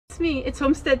It's me, it's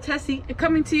Homestead Tessie,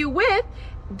 coming to you with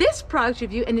this product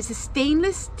review, and it's a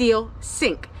stainless steel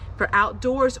sink for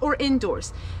outdoors or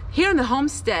indoors. Here in the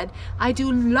homestead, I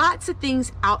do lots of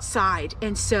things outside,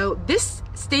 and so this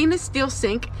stainless steel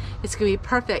sink is gonna be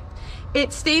perfect.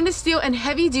 It's stainless steel and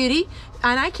heavy duty,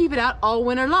 and I keep it out all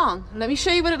winter long. Let me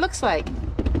show you what it looks like.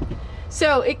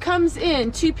 So it comes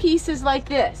in two pieces like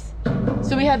this.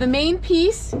 So we have the main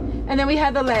piece, and then we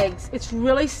have the legs. It's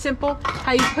really simple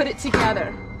how you put it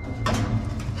together.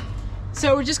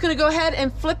 So we're just gonna go ahead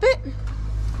and flip it.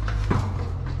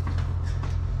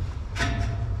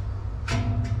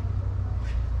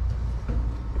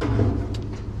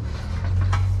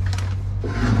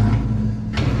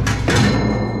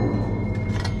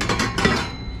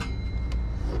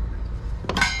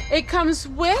 It comes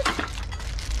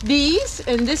with these,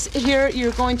 and this here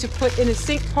you're going to put in a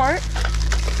sink part.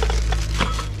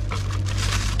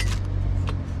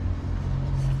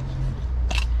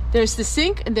 There's the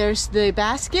sink and there's the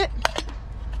basket.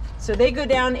 So they go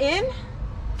down in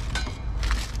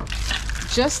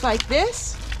just like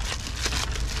this.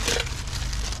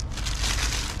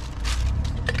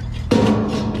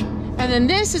 And then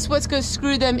this is what's going to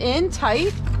screw them in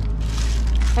tight.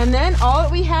 And then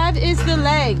all we have is the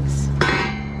legs.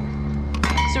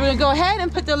 So we're going to go ahead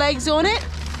and put the legs on it.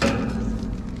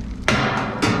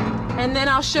 And then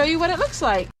I'll show you what it looks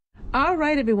like. All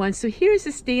right, everyone, so here's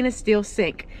the stainless steel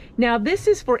sink. Now this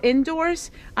is for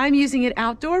indoors. I'm using it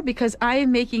outdoor because I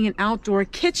am making an outdoor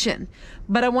kitchen.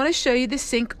 But I want to show you the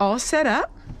sink all set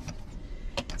up.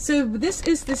 So this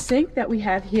is the sink that we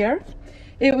have here.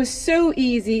 It was so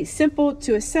easy, simple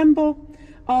to assemble.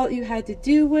 All you had to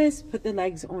do was put the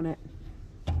legs on it.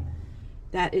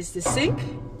 That is the sink.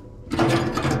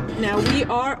 Now we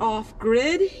are off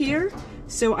grid here,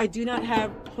 so I do not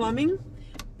have plumbing.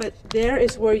 But there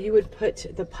is where you would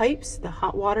put the pipes, the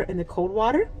hot water and the cold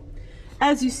water.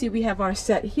 As you see, we have our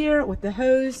set here with the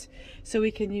hose, so we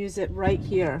can use it right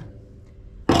here.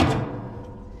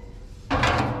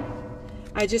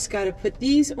 I just got to put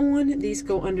these on. These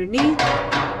go underneath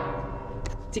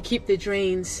to keep the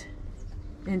drains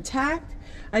intact.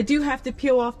 I do have to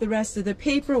peel off the rest of the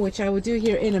paper, which I will do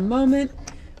here in a moment.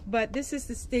 But this is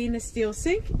the stainless steel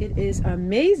sink. It is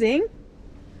amazing.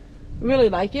 Really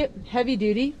like it, heavy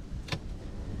duty.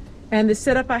 And the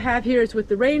setup I have here is with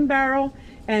the rain barrel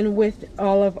and with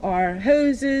all of our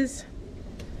hoses.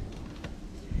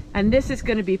 And this is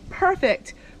going to be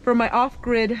perfect for my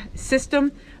off-grid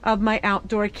system of my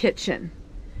outdoor kitchen.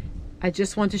 I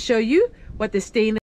just want to show you what the stainless